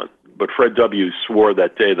from now on." But Fred W. swore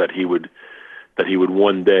that day that he would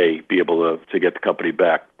one day be able to get the company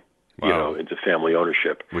back, you know, into family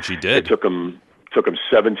ownership. Which he did. It took him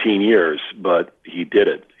 17 years, but he did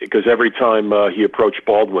it, because every time he approached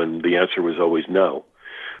Baldwin, the answer was always no.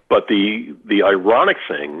 But the ironic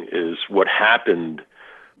thing is what happened.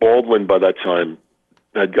 Baldwin by that time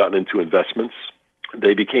had gotten into investments.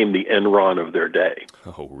 They became the Enron of their day.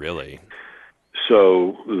 Oh, really?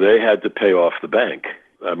 So they had to pay off the bank.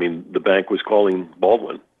 I mean, the bank was calling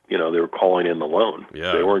Baldwin. You know, they were calling in the loan.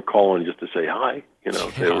 Yeah. They weren't calling just to say hi. You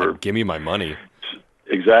know, they were, give me my money.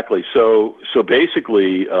 Exactly. So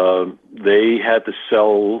basically, they had to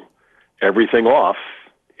sell everything off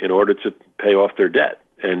in order to pay off their debt.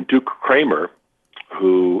 And Duke Kramer,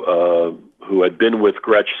 who had been with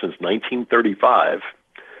Gretsch since 1935,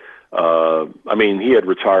 I mean, he had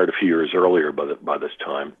retired a few years earlier by this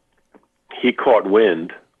time. He caught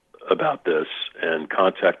wind about this and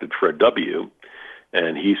contacted Fred W.,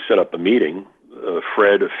 and he set up a meeting.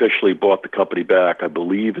 Fred officially bought the company back, I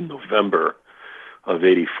believe, in November of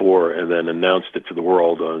 84, and then announced it to the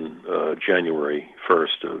world on January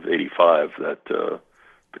 1st of 85 that the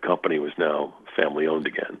company was now family-owned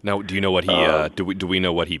again. Now, do you know what he do we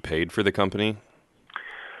know what he paid for the company?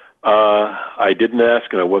 I didn't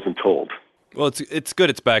ask, and I wasn't told. Well, it's good.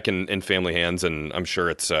 It's back in family hands, and I'm sure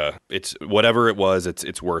it's whatever it was.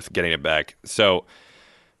 It's worth getting it back. So,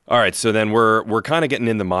 all right. So then we're kind of getting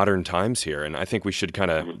in the modern times here, and I think we should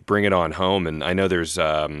kind of bring it on home. And I know there's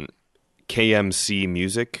KMC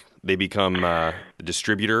Music. They become the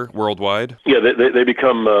distributor worldwide. Yeah, they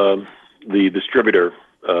become the distributor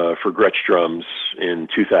for Gretsch drums in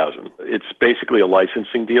 2000. It's basically a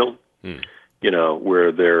licensing deal. You know,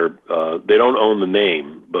 where they don't own the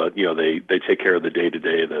name, but, you know, they take care of the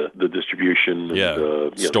day-to-day, the distribution,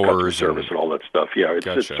 and stores, service, and all that stuff. Yeah,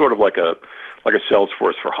 it's sort of like a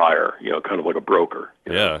Salesforce for hire, you know, kind of like a broker.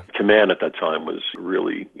 You know? Command at that time was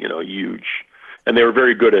really, you know, huge. And they were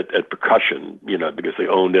very good at percussion, you know, because they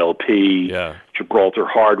owned LP, Gibraltar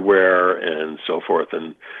Hardware, and so forth.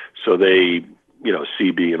 And so they, you know,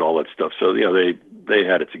 CB and all that stuff. So, you know, they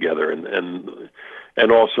had it together,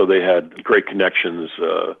 and also they had great connections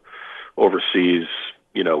overseas,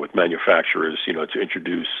 you know, with manufacturers, you know, to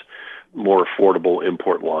introduce more affordable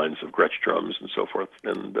import lines of Gretsch drums and so forth.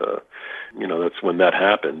 And, you know, that's when that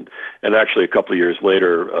happened. And actually a couple of years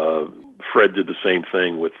later, Fred did the same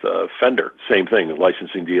thing with Fender. Same thing, a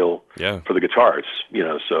licensing deal for the guitars, you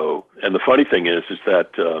know. So, and the funny thing is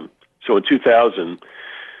that, so in 2000,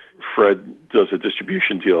 Fred does a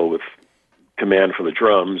distribution deal with Command for the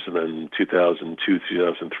drums, and then 2002,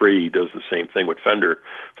 2003, he does the same thing with Fender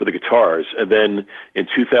for the guitars. And then in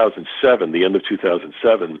 2007, the end of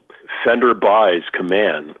 2007, Fender buys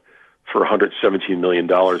Command for $117 million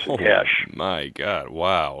in cash. My God,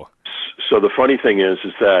 wow. So the funny thing is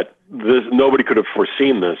that nobody could have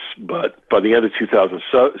foreseen this, but by the end of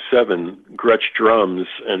 2007, Gretsch drums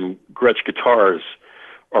and Gretsch guitars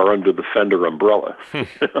are under the Fender umbrella.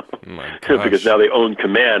 My gosh. Because now they own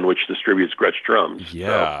Command, which distributes Gretsch drums.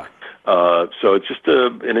 Yeah. So it's just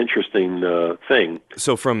an interesting thing.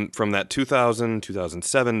 So from that 2000,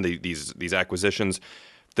 2007, these acquisitions,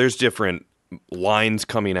 there's different lines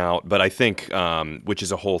coming out, but I think, which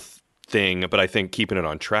is a whole thing, but I think keeping it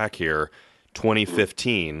on track here,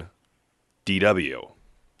 2015, DW,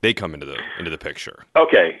 they come into the picture.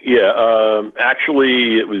 Okay, yeah.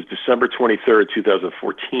 Actually, it was December 23rd,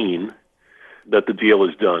 2014 that the deal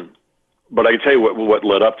is done. But I can tell you what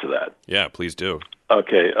led up to that. Yeah, please do.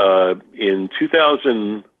 Okay, in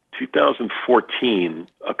 2014,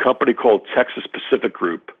 a company called Texas Pacific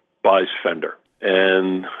Group buys Fender.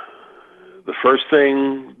 And the first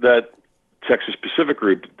thing that Texas Pacific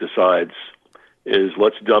Group decides is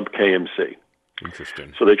let's dump KMC.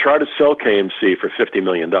 Interesting. So they try to sell KMC for $50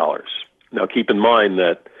 million. Now keep in mind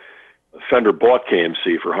that Fender bought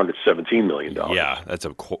KMC for $117 million. Yeah, that's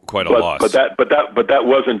quite a loss. But that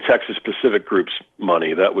wasn't Texas Pacific Group's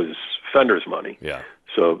money. That was Fender's money. Yeah.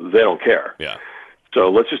 So they don't care. Yeah. So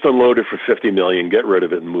let's just unload it for $50 million, get rid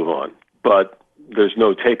of it, and move on. But there's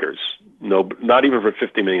no takers. No, not even for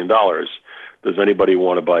 $50 million does anybody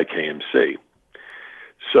want to buy KMC.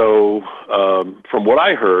 So from what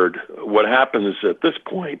I heard, what happens at this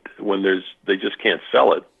point when they just can't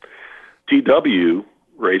sell it, DW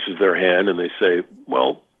raises their hand and they say,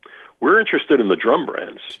 well, we're interested in the drum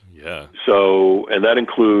brands. Yeah. So, and that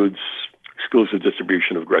includes exclusive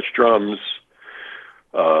distribution of Gretsch drums,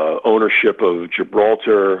 ownership of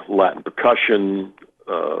Gibraltar, Latin Percussion,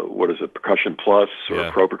 Percussion Plus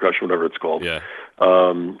or Pro Percussion, whatever it's called. Yeah.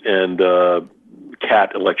 And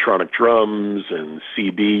Cat electronic drums and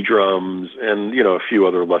CB drums and, a few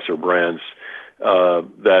other lesser brands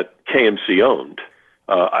that KMC owned.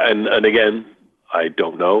 And again, I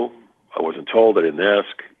don't know. I wasn't told. I didn't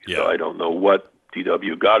ask. Yeah. So I don't know what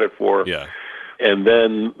DW got it for. Yeah. And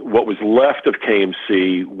then what was left of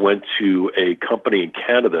KMC went to a company in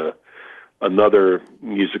Canada, another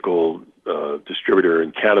musical distributor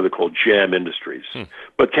in Canada called Jam Industries.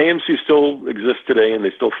 But KMC still exists today, and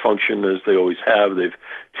they still function as they always have. They've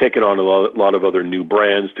taken on a lot of other new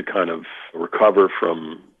brands to kind of recover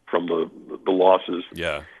from the losses.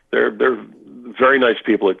 Yeah. They're very nice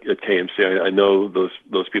people at KMC. I know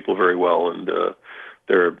those people very well, and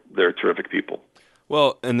they're terrific people.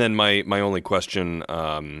 Well, and then my only question,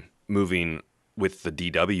 moving with the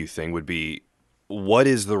DW thing, would be, what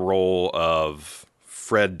is the role of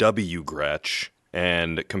Fred W. Gretsch,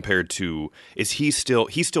 and compared to, he still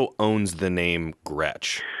owns the name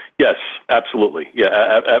Gretsch? Yes, absolutely.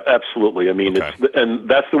 Yeah, absolutely. I mean, Okay. and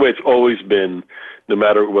that's the way it's always been, no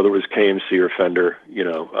matter whether it was KMC or Fender,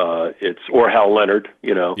 or Hal Leonard,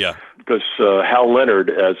 Yeah. because Hal Leonard,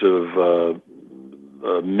 as of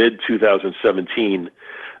mid 2017,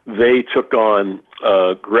 they took on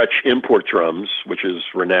Gretsch import drums, which is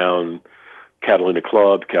renowned Catalina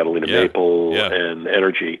Club, Catalina Maple, and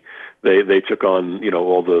Energy. They took on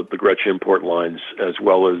all the Gretsch import lines, as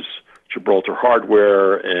well as Gibraltar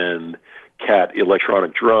Hardware and Cat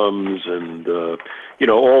electronic drums, and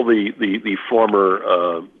all the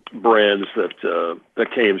former brands that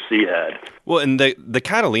KMC had. Well, and the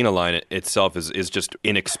Catalina line itself is just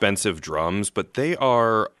inexpensive drums, but they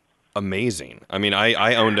are amazing. I mean,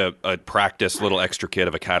 I owned a practice little extra kit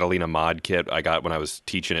of a Catalina mod kit I got when I was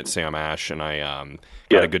teaching at Sam Ash, and I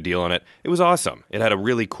got a good deal on it. It was awesome. It had a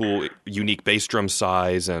really cool, unique bass drum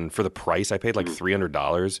size, and for the price, I paid like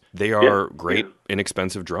 $300. They are great,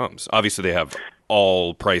 inexpensive drums. Obviously, they have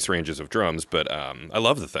all price ranges of drums, but I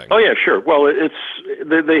love the thing. Oh yeah, sure. Well,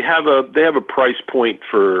 they have a price point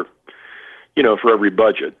for every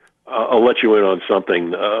budget. I'll let you in on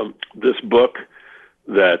something. This book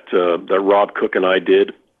that Rob Cook and I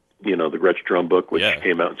did, the Gretsch Drum Book, which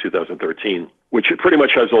came out in 2013, which pretty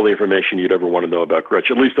much has all the information you'd ever want to know about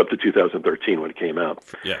Gretsch, at least up to 2013 when it came out.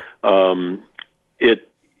 Yeah. What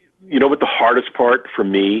the hardest part for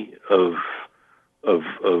me of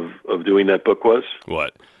doing that book was?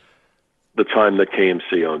 What? The time that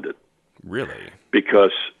KMC owned it. Really?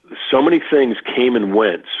 Because so many things came and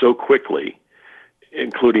went so quickly,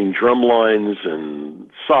 including drum lines and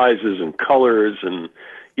sizes and colors, and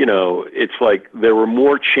it's like there were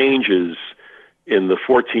more changes in the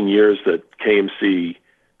 14 years that KMC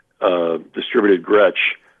distributed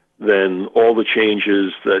Gretsch than all the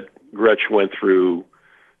changes that Gretsch went through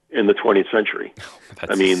in the 20th century.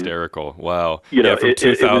 That's hysterical. Wow. From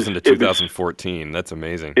 2000 to 2014. That's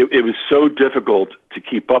amazing. It was so difficult to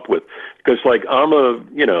keep up with, because I'm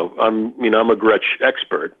a Gretsch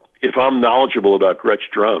expert. If I'm knowledgeable about Gretsch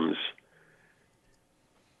drums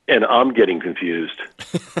and I'm getting confused,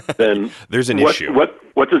 then there's an issue.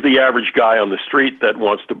 What does the average guy on the street that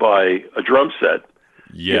wants to buy a drum set,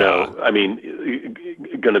 I mean,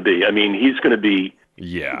 going to be? I mean, he's going to be.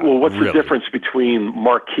 Yeah. Well, what's the difference between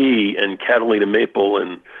Marquis and Catalina Maple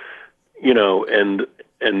and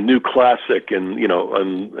New Classic and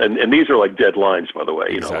and these are like dead lines, by the way.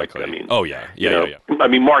 Exactly. I mean. Oh yeah. I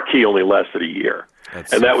mean, Marquis only lasted a year,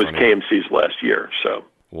 and that was funny. KMC's last year. So.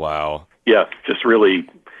 Wow. Yeah, just really.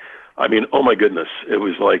 I mean, oh my goodness, it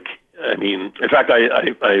was like. I mean, in fact,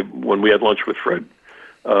 I when we had lunch with Fred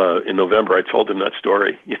in November, I told him that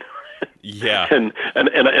story. Yeah. And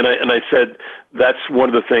I said that's one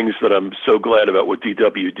of the things that I'm so glad about what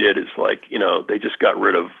DW did is like, they just got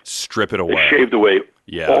rid of, strip it away. They shaved away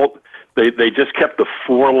they just kept the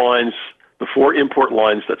 4 lines, the 4 import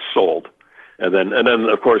lines that sold. And then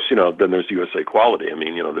of course, then there's USA Quality. I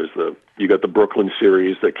mean, you got the Brooklyn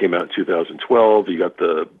series that came out in 2012, you got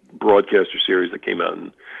the Broadcaster series that came out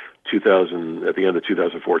in 2000 at the end of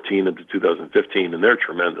 2014 into 2015, and they're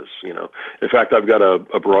tremendous. In fact, I've got a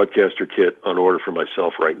Broadcaster kit on order for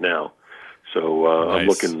myself right now, so nice. I'm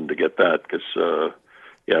looking to get that because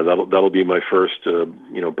that'll be my first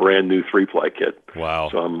brand new 3-ply kit. Wow!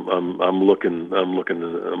 So I'm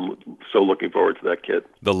so looking forward to that kit.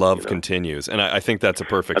 The love continues, and I think that's a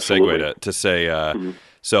perfect segue to say.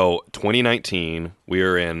 So 2019, we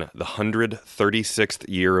are in the 136th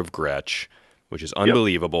year of Gretsch, which is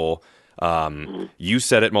unbelievable. Yep. You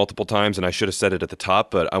said it multiple times, and I should have said it at the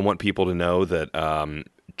top, but I want people to know that,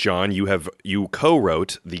 John, you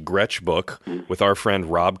co-wrote the Gretsch Book with our friend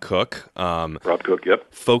Rob Cook. Rob Cook, yep.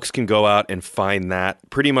 Folks can go out and find that.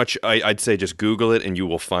 Pretty much, I'd say just Google it, and you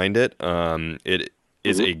will find it. It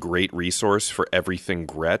is a great resource for everything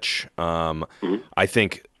Gretsch. I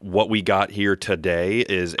think what we got here today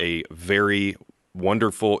is a very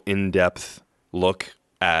wonderful, in-depth look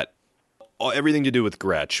at everything to do with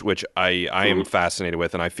Gretsch, which I am fascinated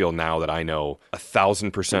with, and I feel now that I know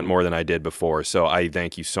 1,000% more than I did before. So I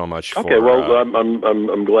thank you so much. Okay, well,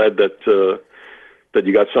 I'm glad that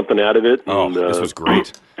you got something out of it. Oh, and, this was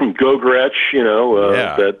great. Go Gretsch,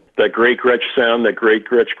 that great Gretsch sound, that great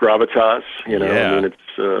Gretsch gravitas. I mean,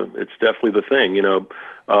 it's definitely the thing.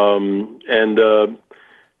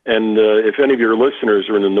 And if any of your listeners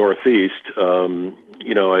are in the Northeast.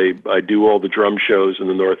 I do all the drum shows in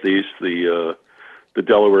the Northeast. The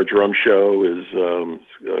Delaware Drum Show is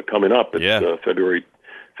coming up. It's February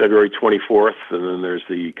 24th, and then there's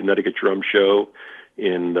the Connecticut Drum Show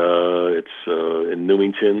in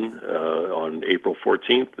Newington on April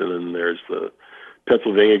 14th, and then there's the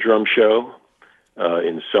Pennsylvania Drum Show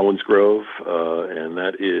in Selinsgrove, and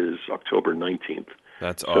that is October 19th.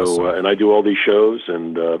 That's awesome. So, and I do all these shows,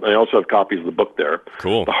 and I also have copies of the book there.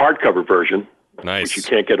 Cool. The hardcover version. Nice. Which you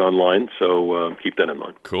can't get online, so keep that in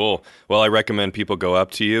mind. Cool. Well, I recommend people go up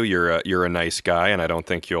to you. You're a nice guy, and I don't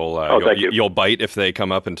think you'll bite if they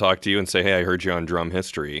come up and talk to you and say, "Hey, I heard you on Drum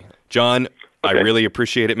History." John, I really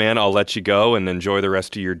appreciate it, man. I'll let you go and enjoy the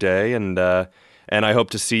rest of your day, and I hope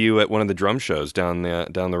to see you at one of the drum shows down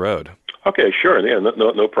the road. Okay, sure. Yeah,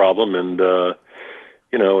 no problem. And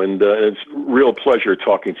it's a real pleasure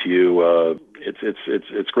talking to you.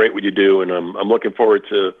 It's great what you do, and I'm looking forward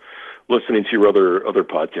to listening to your other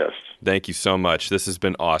podcasts. Thank you so much. This has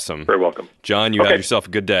been awesome. Very welcome. John, you have yourself a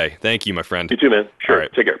good day. Thank you, my friend. You too, man. Sure. All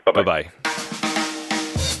right. Take care. Bye-bye. Bye-bye.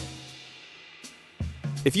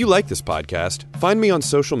 If you like this podcast, find me on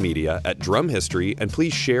social media at Drum History, and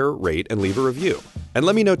please share, rate, and leave a review. And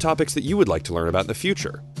let me know topics that you would like to learn about in the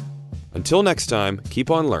future. Until next time,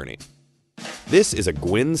 keep on learning. This is a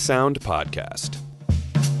Gwyn Sound podcast.